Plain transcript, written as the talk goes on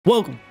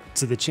Welcome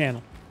to the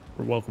channel,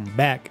 or welcome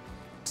back.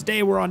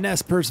 Today we're on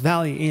Nez Perce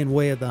Valley in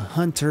Way of the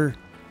Hunter.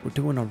 We're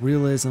doing a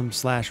realism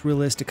 /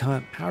 realistic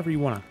hunt, however you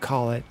want to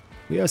call it.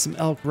 We have some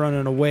elk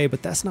running away,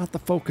 but that's not the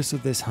focus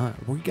of this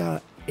hunt. We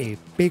got a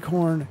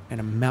bighorn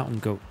and a mountain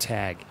goat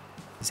tag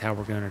is how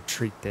we're going to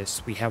treat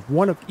this. We have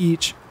one of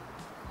each.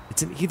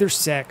 It's in either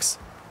sex,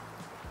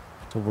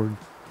 so we're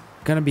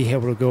going to be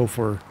able to go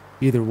for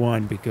either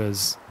one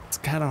because it's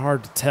kind of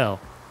hard to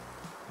tell,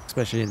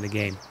 especially in the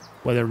game,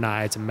 whether or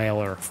not it's a male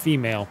or a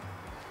female.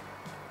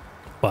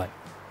 But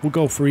we'll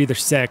go for either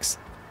sex,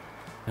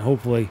 and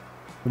hopefully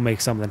we'll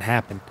make something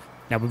happen.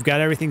 Now we've got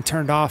everything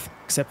turned off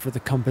except for the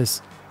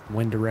compass,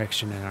 wind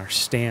direction, and our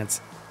stance,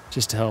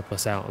 just to help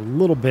us out a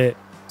little bit,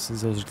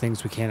 since those are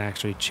things we can't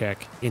actually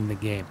check in the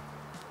game.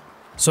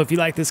 So if you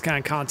like this kind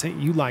of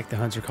content, you like the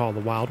Hunter Call the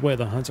Wild, Way of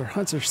the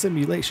Hunter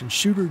simulation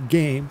shooter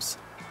games,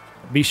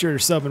 be sure to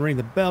sub and ring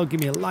the bell,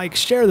 give me a like,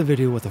 share the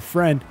video with a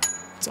friend.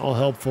 It's all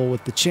helpful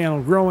with the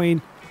channel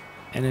growing,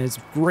 and it's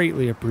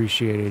greatly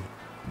appreciated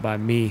by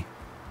me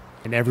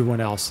and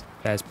everyone else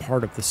that is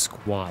part of the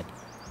squad.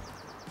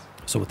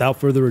 So without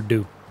further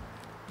ado,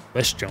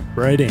 let's jump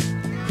right in.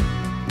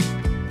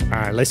 All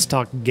right, let's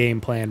talk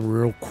game plan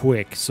real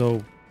quick.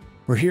 So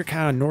we're here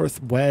kind of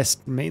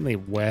northwest, mainly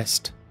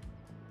west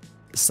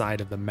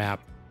side of the map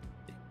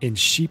in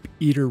Sheep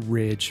Eater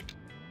Ridge.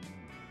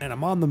 And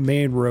I'm on the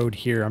main road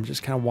here. I'm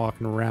just kind of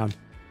walking around.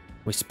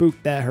 We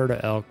spooked that herd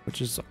of elk,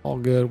 which is all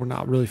good. We're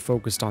not really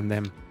focused on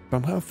them. But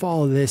I'm going to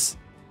follow this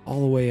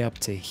all the way up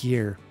to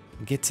here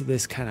and get to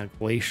this kind of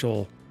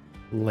glacial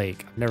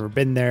lake. I've never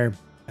been there.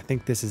 I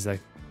think this is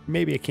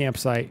maybe a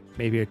campsite,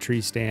 maybe a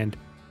tree stand,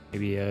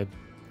 maybe a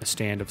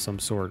stand of some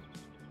sort.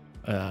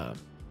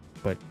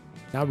 But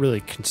not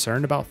really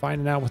concerned about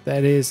finding out what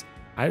that is.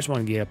 I just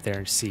want to get up there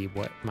and see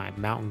what my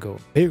mountain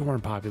goat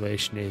bighorn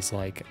population is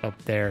like up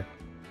there.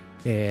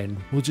 And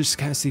we'll just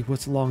kind of see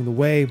what's along the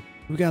way.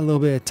 We've got a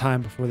little bit of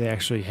time before they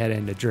actually head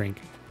in to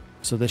drink.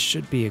 So this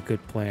should be a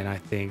good plan, I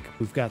think.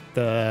 We've got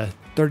the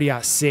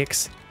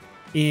 30-06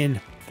 in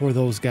for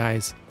those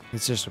guys.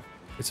 It's a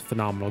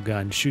phenomenal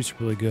gun. Shoots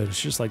really good. It's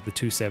just like the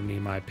 270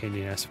 in my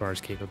opinion as far as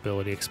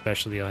capability,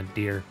 especially on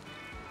deer.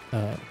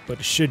 But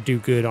it should do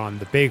good on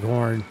the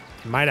bighorn.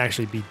 It might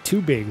actually be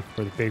too big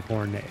for the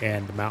bighorn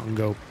and the mountain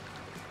goat,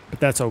 but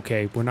that's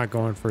okay. We're not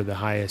going for the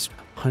highest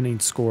hunting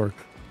score.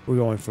 We're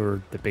going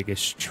for the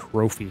biggest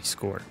trophy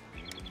score.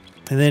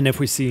 And then if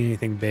we see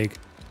anything big,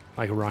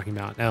 like a Rocky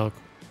Mountain elk,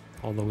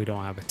 although we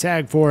don't have a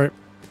tag for it,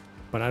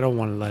 but I don't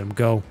want to let them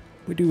go.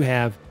 We do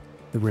have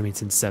the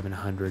Remington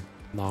 700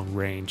 long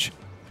range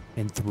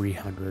and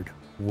 300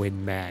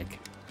 Win Mag.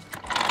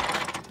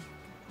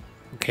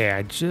 Okay,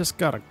 I just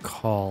got a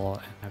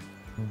call, and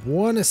I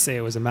want to say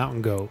it was a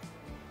mountain goat.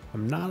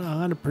 I'm not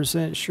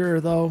 100%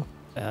 sure though.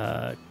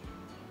 I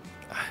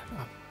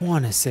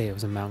want to say it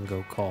was a mountain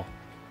goat call.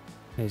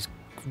 It's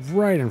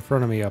right in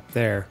front of me up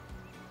there.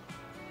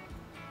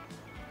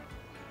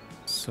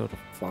 So to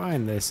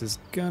find this is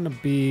gonna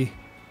be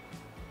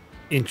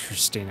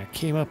interesting. I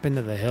came up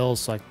into the hills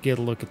so I could get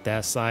a look at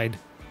that side,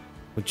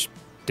 which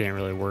didn't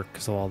really work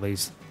because of all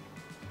these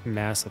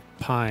massive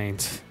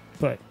pines.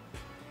 But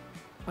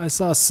I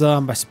saw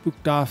some. I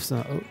spooked off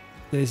some. Oh,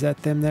 is that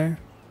them there?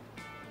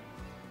 I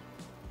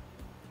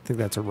think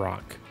that's a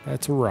rock.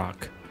 That's a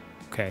rock.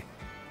 Okay.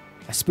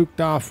 I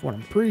spooked off what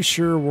I'm pretty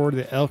sure were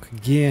the elk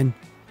again,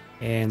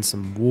 and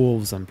some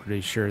wolves. I'm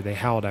pretty sure they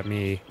howled at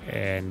me,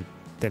 and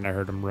then I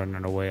heard them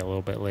running away a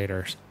little bit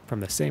later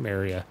from the same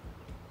area.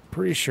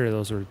 Pretty sure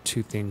those were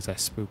two things I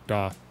spooked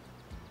off.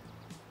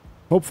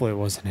 Hopefully it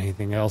wasn't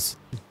anything else.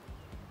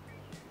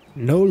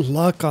 No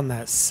luck on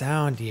that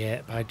sound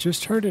yet. I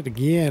just heard it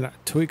again. A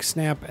twig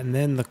snap and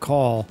then the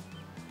call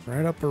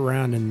right up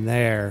around in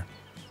there.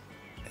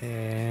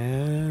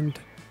 And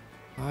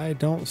I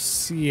don't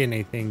see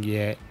anything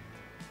yet.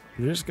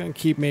 We're just going to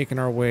keep making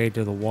our way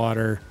to the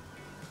water.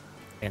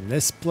 And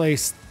this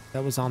place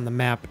that was on the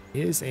map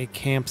is a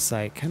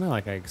campsite, kind of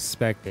like I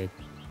expected.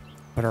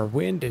 But our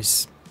wind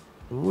is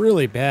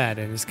really bad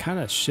and it's kind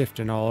of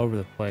shifting all over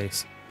the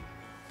place.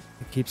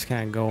 It keeps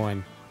kind of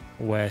going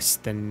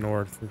west and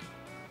north,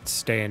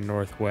 staying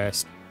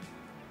northwest.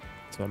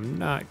 So I'm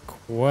not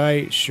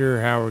quite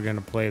sure how we're going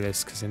to play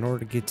this, because in order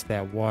to get to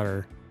that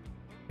water,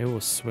 it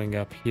will swing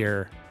up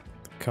here,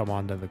 come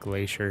onto the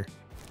glacier,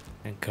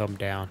 and come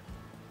down.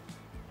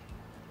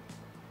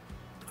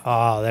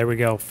 Oh, there we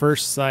go.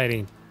 First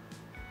sighting.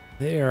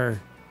 They are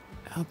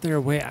out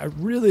their way. I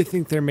really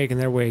think they're making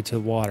their way to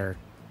the water.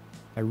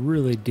 I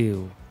really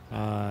do.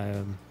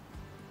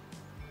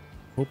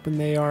 Hoping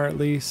they are at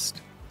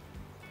least.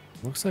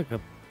 Looks like a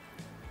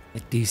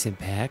decent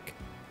pack.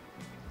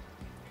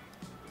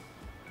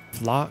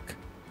 Flock?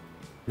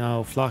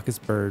 No, flock is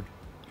bird.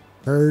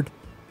 Herd?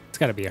 It's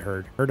got to be a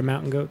herd. Herd of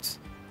mountain goats?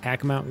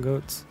 Pack of mountain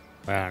goats?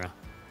 I don't know.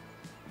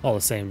 All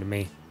the same to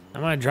me.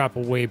 I'm going to drop a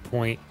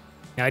waypoint.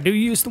 Now, I do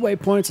use the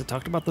waypoints. I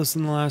talked about this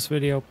in the last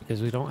video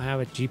because we don't have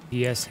a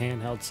GPS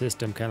handheld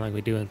system, kind of like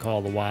we do in Call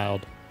of the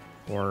Wild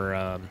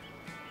or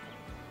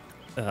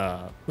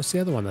what's the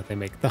other one that they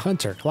make? The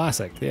Hunter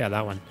Classic. Yeah,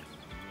 that one.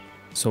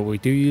 So we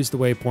do use the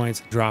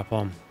waypoints, drop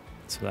them,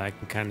 so that I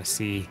can kind of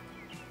see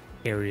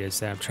areas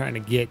that I'm trying to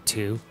get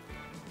to.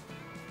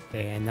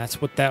 And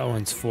that's what that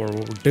one's for.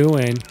 What we're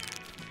doing,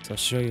 so I'll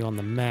show you on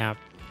the map.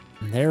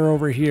 And they're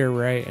over here,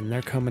 right? And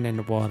they're coming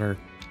into water.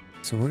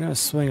 So we're going to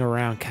swing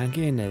around, kind of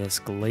get into this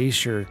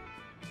glacier.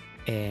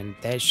 And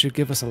that should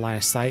give us a line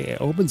of sight.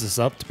 It opens us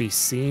up to be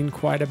seen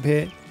quite a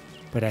bit.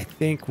 But I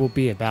think we'll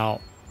be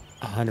about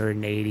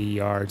 180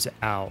 yards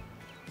out.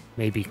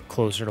 Maybe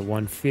closer to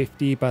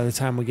 150 by the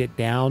time we get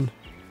down.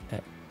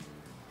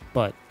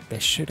 But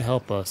that should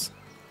help us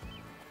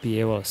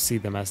be able to see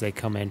them as they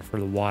come in for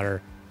the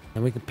water.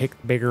 And we can pick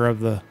the bigger of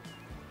the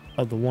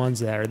ones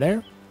that are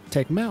there,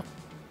 take them out.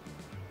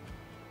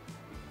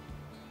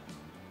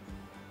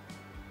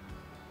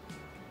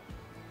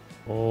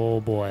 Oh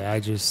boy, I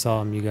just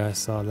saw him. You guys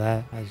saw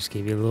that? I just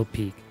gave you a little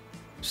peek.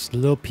 Just a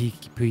little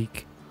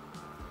peek.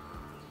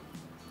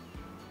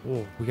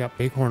 Oh, we got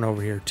bighorn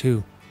over here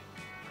too.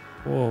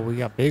 Oh, we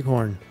got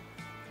bighorn.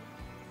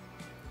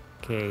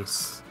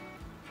 Case.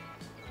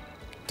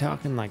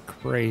 Talking like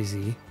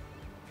crazy.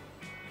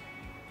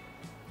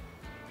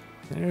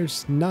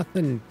 There's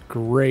nothing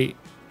great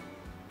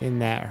in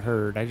that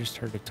herd. I just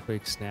heard a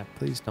twig snap.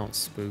 Please don't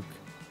spook.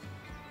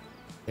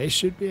 They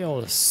should be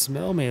able to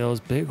smell me, those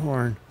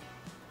bighorn.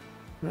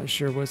 I'm not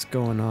sure what's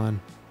going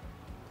on.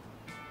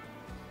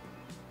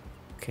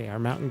 Okay, our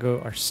mountain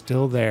goat are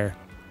still there.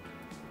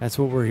 That's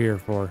what we're here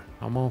for.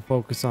 I'm gonna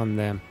focus on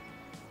them.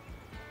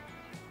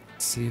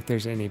 See if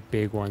there's any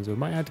big ones. We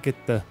might have to get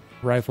the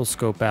rifle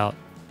scope out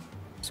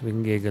so we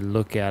can get a good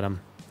look at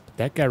them.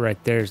 That guy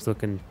right there is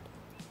looking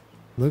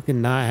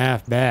not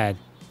half bad.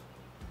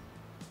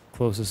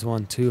 Closest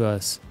one to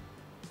us.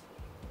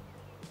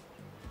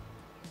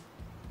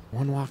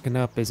 One walking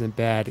up isn't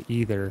bad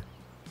either,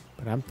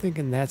 but I'm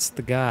thinking that's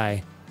the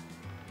guy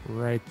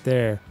right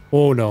there.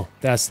 Oh no,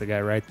 that's the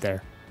guy right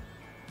there.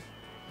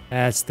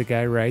 That's the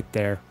guy right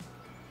there.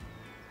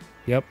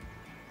 Yep,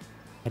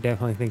 I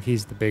definitely think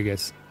he's the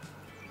biggest.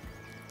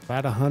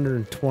 About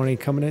 120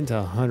 coming into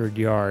 100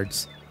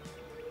 yards.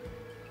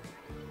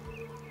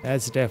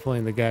 That's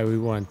definitely the guy we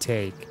want to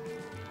take.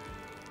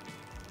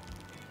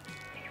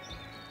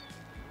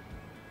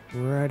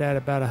 Right at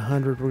about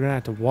 100, we're gonna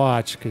have to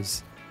watch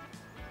because,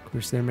 of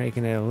course, they're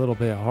making it a little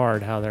bit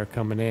hard how they're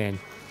coming in.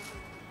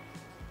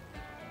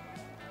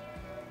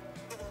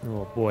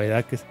 Oh boy,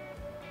 that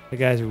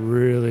guy's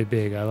really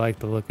big. I like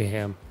the look of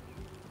him.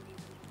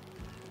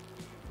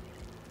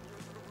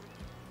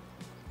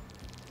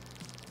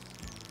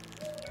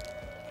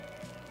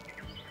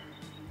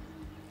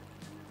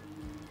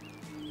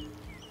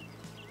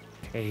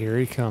 Okay, here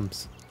he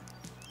comes.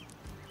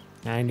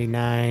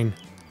 99.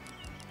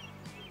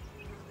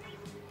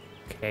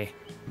 Okay,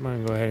 I'm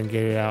gonna go ahead and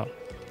get it out.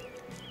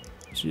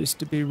 Just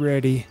to be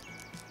ready.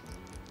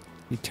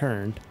 He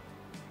turned.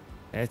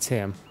 That's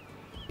him.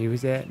 He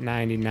was at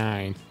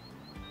 99.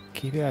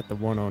 Keep it at the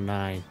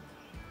 109.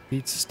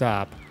 Beat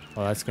stop.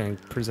 Well, that's gonna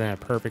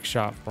present a perfect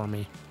shot for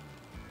me.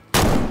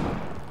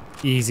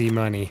 Easy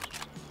money.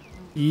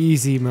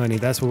 Easy money.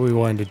 That's what we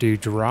wanted to do.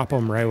 Drop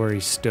him right where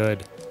he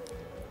stood.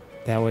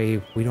 That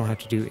way we don't have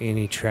to do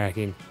any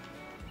tracking.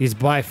 He's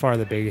by far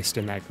the biggest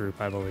in that group,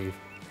 I believe.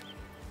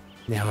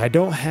 Now, I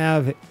don't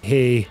have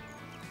a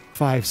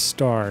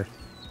 5-star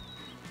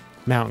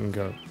mountain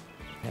goat.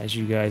 As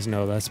you guys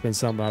know, that's been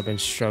something I've been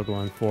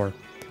struggling for.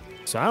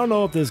 So I don't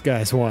know if this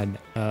guy's won.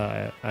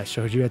 I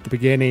showed you at the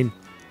beginning.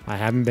 I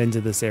haven't been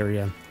to this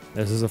area.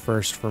 This is a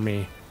first for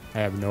me. I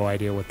have no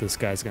idea what this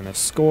guy's going to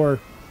score.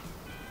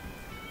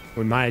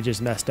 We might have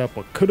just messed up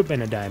what could have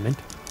been a diamond.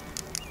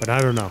 But I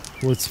don't know.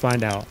 Let's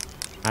find out.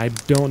 I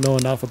don't know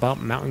enough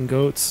about mountain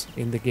goats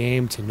in the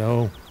game to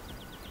know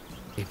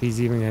if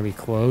he's even going to be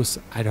close.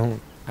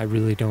 I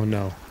really don't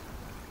know.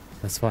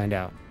 Let's find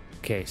out.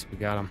 Okay, so we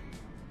got him.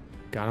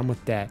 Got him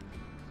with that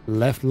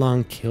left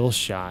lung kill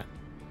shot.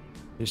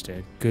 Just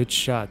a good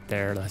shot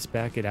there. Let's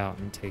back it out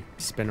and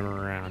spin him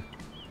around.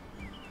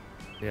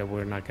 Yeah,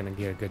 we're not going to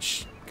get a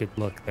good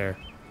look there.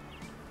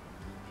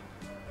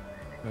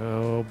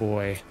 Oh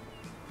boy.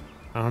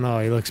 I don't know.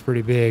 He looks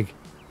pretty big.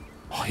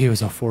 Oh, he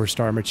was a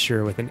 4-star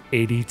mature with an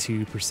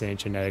 82%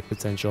 genetic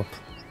potential.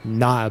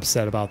 Not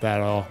upset about that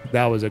at all.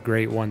 That was a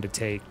great one to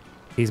take.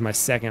 He's my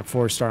second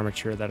 4-star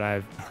mature that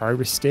I've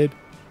harvested.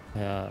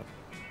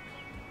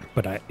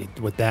 But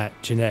with that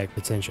genetic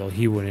potential,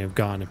 he wouldn't have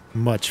gone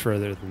much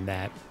further than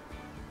that.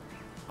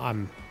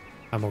 I'm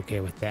okay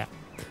with that.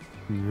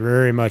 I'm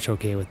very much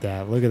okay with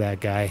that. Look at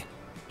that guy.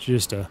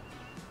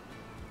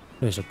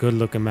 There's a good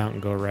looking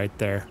mountain goat right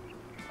there.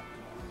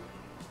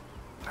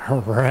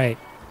 All right.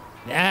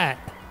 That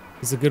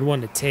is a good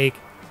one to take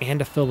and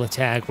to fill the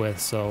tag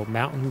with. So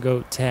mountain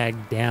goat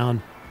tag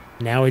down.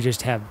 Now we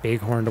just have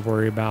bighorn to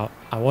worry about.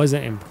 I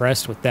wasn't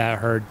impressed with that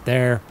herd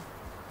there.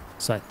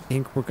 So I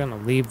think we're going to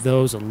leave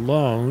those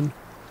alone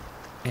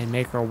and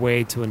make our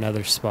way to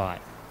another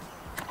spot.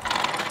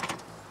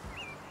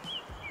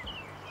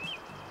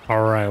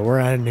 All right, we're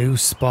at a new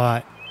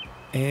spot.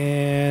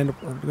 And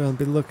we're going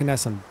to be looking at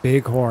some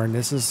bighorn.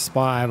 This is a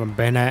spot I haven't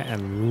been at,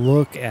 and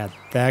look at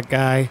that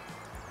guy.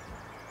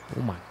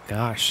 Oh my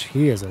gosh,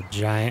 he is a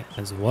giant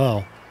as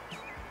well.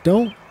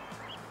 Don't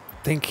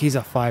think he's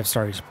a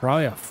 5-star. He's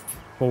probably a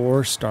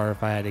 4-star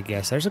if I had to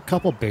guess. There's a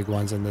couple big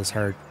ones in this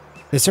herd.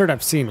 This herd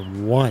I've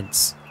seen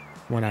once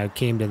when I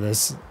came to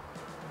this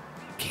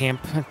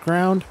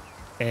campground,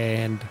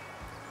 and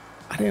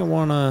I didn't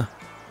want to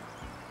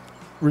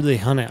really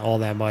hunt it all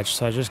that much,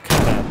 so I just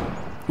kind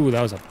of... Ooh,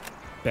 that was a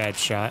bad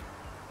shot.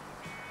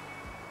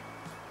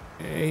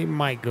 He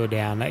might go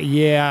down.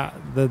 Yeah,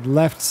 the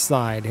left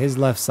side, his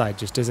left side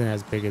just isn't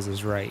as big as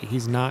his right.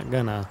 He's not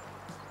gonna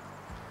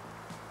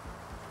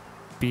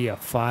be a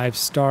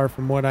 5-star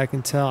from what I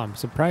can tell. I'm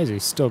surprised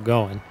he's still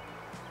going.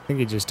 I think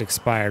he just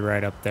expired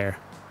right up there.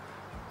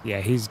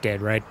 Yeah, he's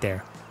dead right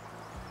there.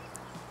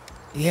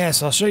 Yeah,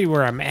 so I'll show you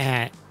where I'm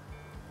at.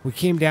 We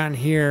came down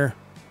here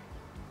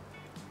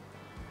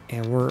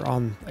and we're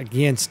on,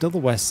 again, still the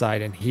west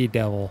side in He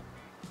Devil.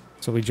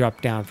 So we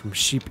dropped down from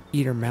Sheep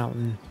Eater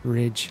Mountain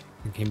Ridge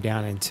and came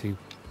down into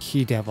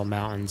He Devil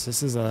Mountains.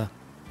 This is a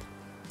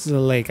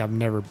lake I've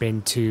never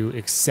been to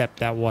except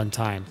that one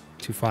time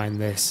to find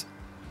this.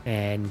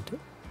 And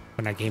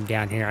when I came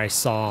down here, I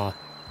saw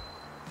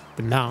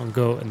the mountain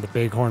goat and the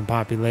bighorn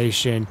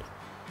population.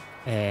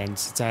 And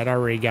since I'd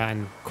already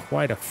gotten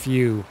quite a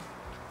few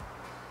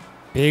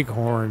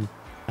bighorn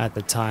at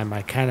the time,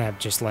 I kind of have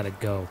just let it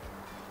go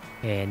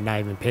and not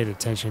even paid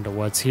attention to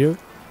what's here.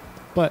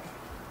 But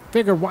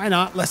figured, why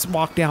not? Let's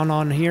walk down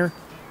on here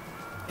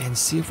and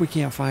see if we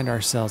can't find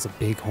ourselves a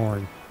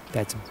bighorn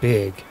that's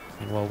big.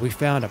 And well, we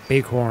found a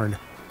bighorn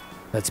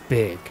that's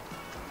big.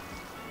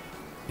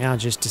 Now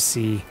just to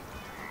see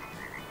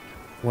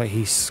what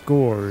he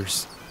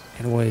scores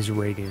and what his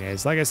rating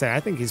is. Like I said, I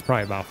think he's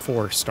probably about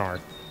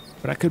 4-star,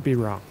 but I could be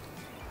wrong.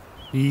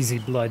 Easy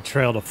blood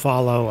trail to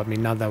follow. I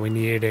mean, not that we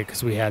needed it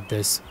because we had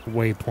this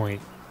waypoint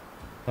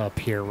up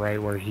here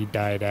right where he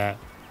died at.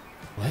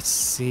 Let's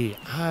see.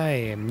 I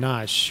am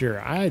not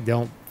sure. I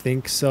don't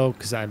think so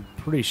because I'm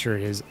pretty sure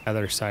his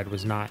other side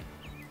was not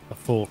a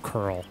full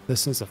curl.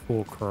 This is a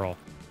full curl.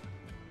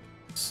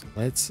 So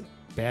let's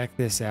back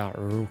this out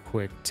real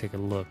quick. Take a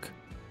look.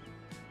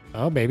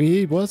 Oh, maybe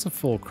he was a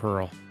full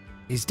curl.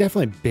 He's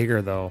definitely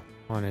bigger though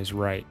on his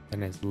right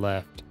than his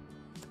left.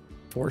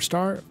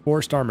 4-star?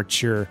 4-star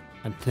mature.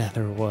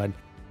 Another one.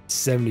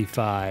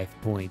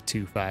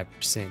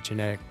 75.25%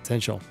 genetic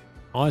potential.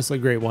 Honestly,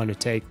 great one to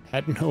take.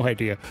 Had no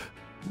idea.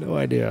 No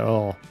idea at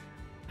all.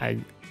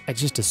 I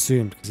just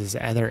assumed because his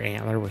other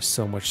antler was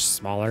so much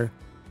smaller.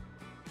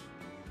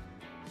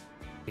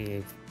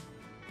 In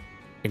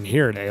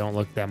here, they don't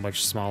look that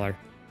much smaller.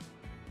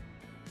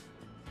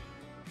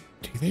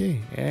 Do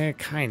they? Yeah,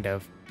 kind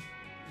of.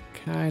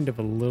 Kind of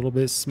a little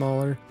bit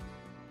smaller.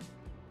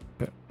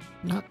 But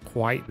not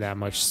quite that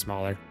much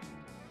smaller.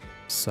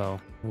 So,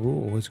 ooh,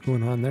 what's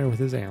going on there with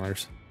his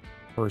antlers?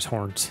 Or his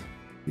horns?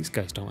 These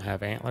guys don't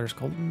have antlers,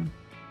 Colton.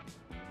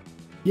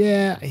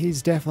 Yeah,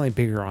 he's definitely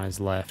bigger on his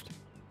left.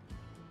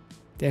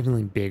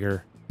 Definitely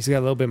bigger. He's got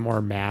a little bit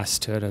more mass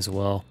to it as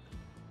well.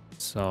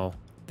 So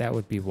that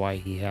would be why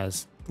he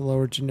has the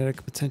lower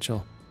genetic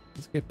potential.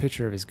 Let's get a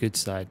picture of his good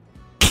side.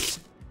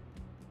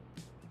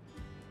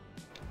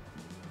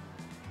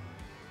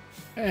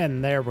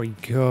 And there we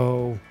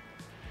go.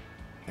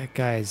 That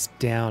guy's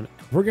down.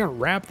 We're going to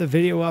wrap the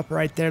video up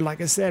right there.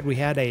 Like I said, we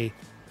had a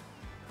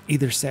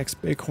either sex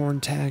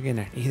bighorn tag and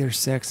an either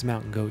sex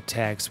mountain goat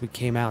tag. So we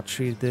came out,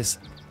 treated this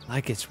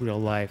like it's real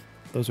life.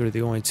 Those were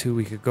the only two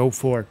we could go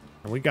for.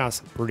 And we got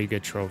some pretty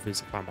good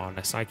trophies, if I'm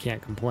honest. I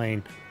can't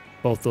complain.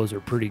 Both those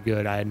are pretty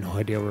good. I had no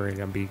idea we were going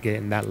to be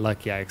getting that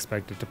lucky. I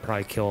expected to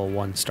probably kill a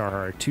 1-star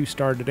or a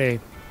 2-star today.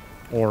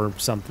 Or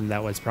something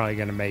that was probably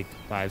going to make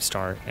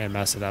 5-star and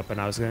mess it up. And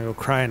I was going to go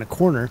cry in a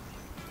corner.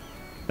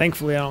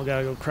 Thankfully, I don't got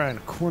to go cry in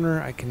a corner.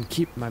 I can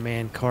keep my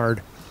man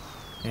card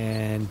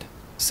and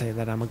say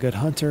that I'm a good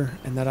hunter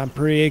and that I'm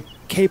pretty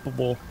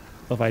capable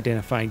of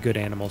identifying good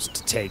animals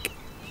to take.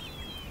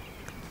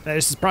 Now,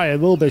 this is probably a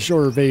little bit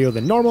shorter video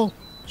than normal,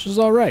 which is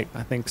all right.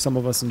 I think some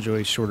of us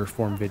enjoy shorter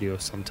form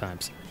videos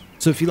sometimes.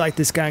 So if you like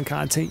this kind of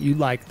content, you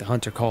like the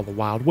Hunter Call the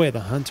Wild Way, the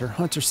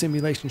Hunter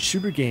Simulation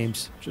shooter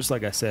games, just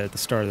like I said at the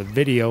start of the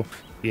video.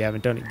 If you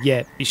haven't done it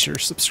yet, be sure to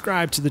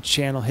subscribe to the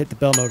channel, hit the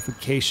bell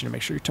notification, and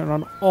make sure you turn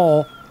on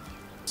all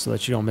so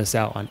that you don't miss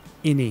out on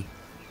any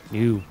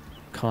new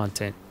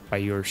content by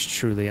yours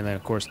truly. And then,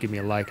 of course, give me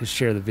a like and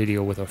share the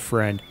video with a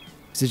friend,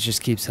 because it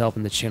just keeps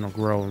helping the channel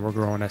grow, and we're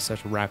growing at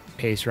such a rapid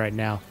pace right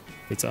now.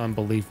 It's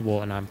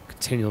unbelievable, and I'm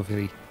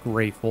continually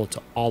grateful to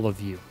all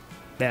of you.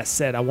 That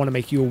said, I want to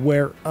make you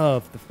aware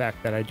of the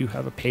fact that I do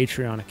have a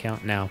Patreon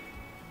account now,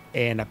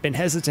 and I've been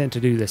hesitant to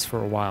do this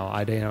for a while.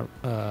 I don't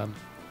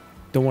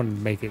want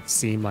to make it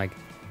seem like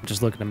I'm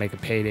just looking to make a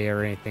payday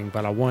or anything,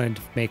 but I wanted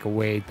to make a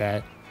way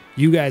that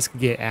you guys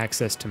could get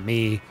access to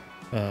me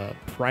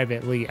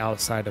privately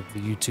outside of the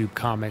YouTube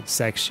comment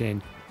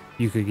section.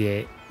 You could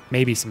get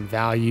maybe some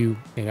value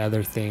in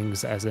other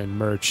things, as in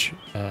merch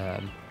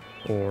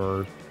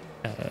or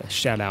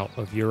shout out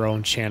of your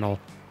own channel.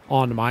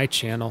 on my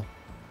channel.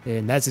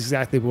 And that's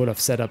exactly what I've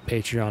set up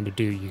Patreon to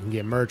do. You can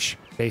get merch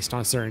based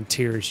on certain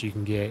tiers. You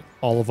can get,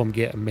 all of them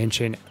get a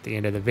mention at the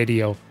end of the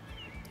video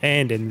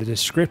and in the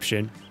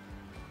description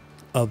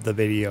of the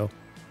video,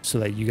 so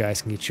that you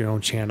guys can get your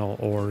own channel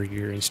or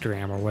your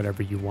Instagram or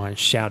whatever you want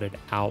shouted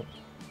out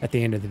at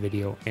the end of the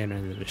video and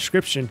in the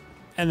description.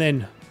 And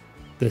then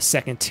the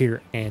second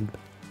tier and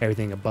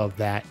everything above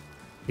that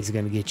is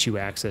going to get you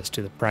access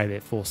to the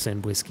private Full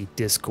Send Whiskey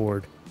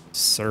Discord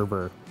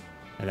server.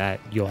 And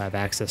that you'll have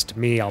access to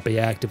me. I'll be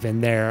active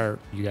in there.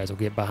 You guys will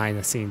get behind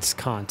the scenes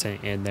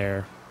content in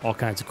there, all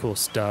kinds of cool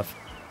stuff.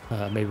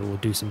 Maybe we'll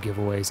do some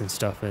giveaways and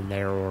stuff in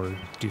there, or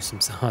do some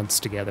hunts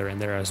together in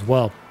there as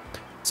well.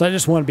 So I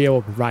just want to be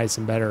able to provide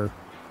some better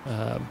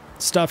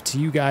stuff to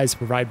you guys,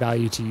 provide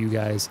value to you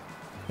guys,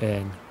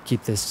 and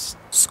keep this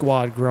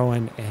squad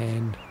growing.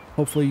 And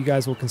hopefully you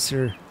guys will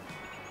consider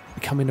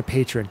becoming a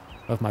patron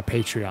of my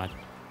Patreon.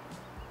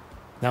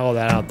 Now all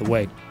that out the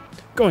way,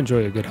 go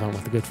enjoy a good hunt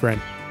with a good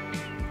friend,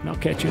 and I'll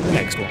catch you in the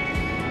next one.